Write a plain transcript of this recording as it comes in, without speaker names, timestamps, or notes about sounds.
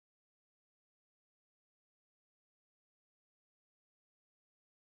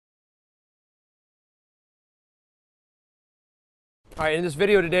All right, in this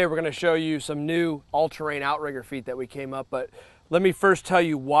video today, we're going to show you some new all-terrain outrigger feet that we came up, but let me first tell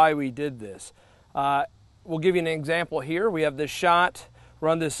you why we did this. We'll give you an example here. We have this shot. We're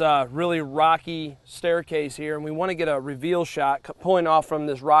on this really rocky staircase here, and we want to get a reveal shot pulling off from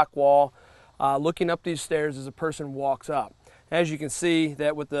this rock wall, looking up these stairs as a person walks up. As you can see,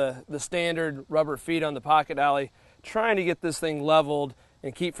 that with the standard rubber feet on the pocket alley, trying to get this thing leveled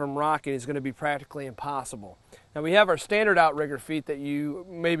and keep from rocking is going to be practically impossible. Now we have our standard outrigger feet that you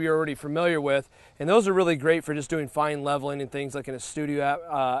maybe are already familiar with, and those are really great for just doing fine leveling and things like in a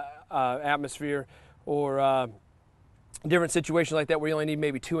studio atmosphere or different situations like that where you only need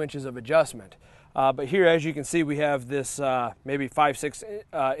maybe 2 inches of adjustment. But here, as you can see, we have this maybe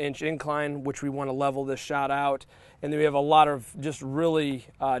 5-6 inch incline, which we want to level this shot out. And then we have a lot of just really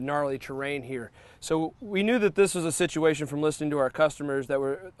gnarly terrain here. So we knew that this was a situation from listening to our customers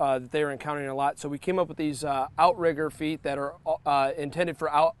that they were encountering a lot. So we came up with these outrigger feet that are intended for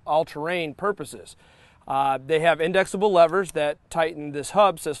all-terrain purposes. They have indexable levers that tighten this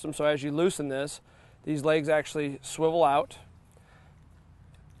hub system. So as you loosen this, these legs actually swivel out,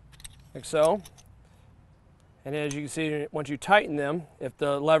 like so. And as you can see, once you tighten them, if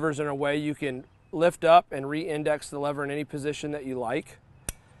the lever's in a way, you can lift up and re-index the lever in any position that you like.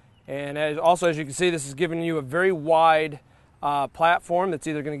 And also, as you can see, this is giving you a very wide platform that's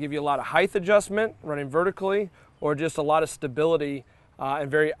either going to give you a lot of height adjustment running vertically or just a lot of stability and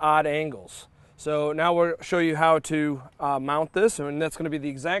very odd angles. So now we'll show you how to mount this, and that's going to be the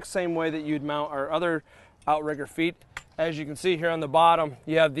exact same way that you'd mount our other outrigger feet. As you can see here on the bottom,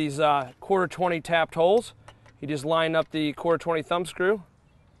 you have these 1/4-20 tapped holes. You just line up the 1/4-20 thumb screw.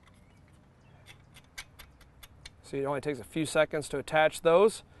 So it only takes a few seconds to attach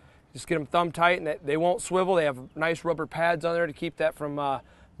those. Just get them thumb tight, and they won't swivel. They have nice rubber pads on there to keep that from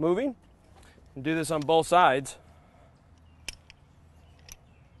moving. And do this on both sides.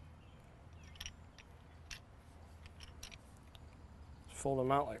 Fold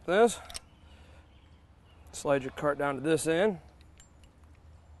them out like this. Slide your cart down to this end.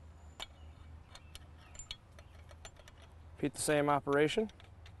 Repeat the same operation.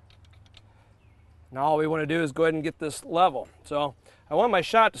 Now all we want to do is go ahead and get this level. So I want my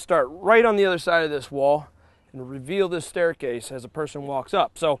shot to start right on the other side of this wall and reveal this staircase as a person walks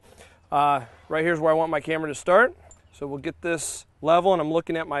up. So right here's where I want my camera to start. So we'll get this level, and I'm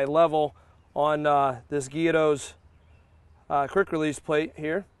looking at my level on this Guido's quick release plate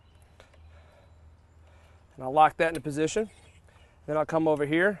here. And I'll lock that into position. Then I'll come over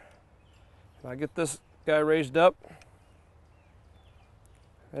here and I'll get this guy raised up.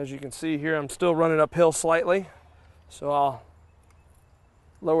 As you can see here, I'm still running uphill slightly, so I'll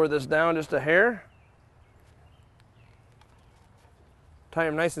lower this down just a hair. Tie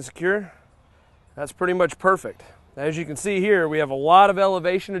them nice and secure. That's pretty much perfect. As you can see here, we have a lot of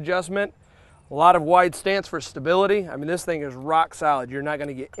elevation adjustment, a lot of wide stance for stability. I mean, this thing is rock solid. You're not going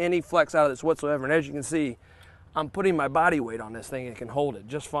to get any flex out of this whatsoever. And as you can see, I'm putting my body weight on this thing and it can hold it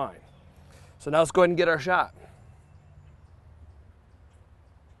just fine. So now let's go ahead and get our shot.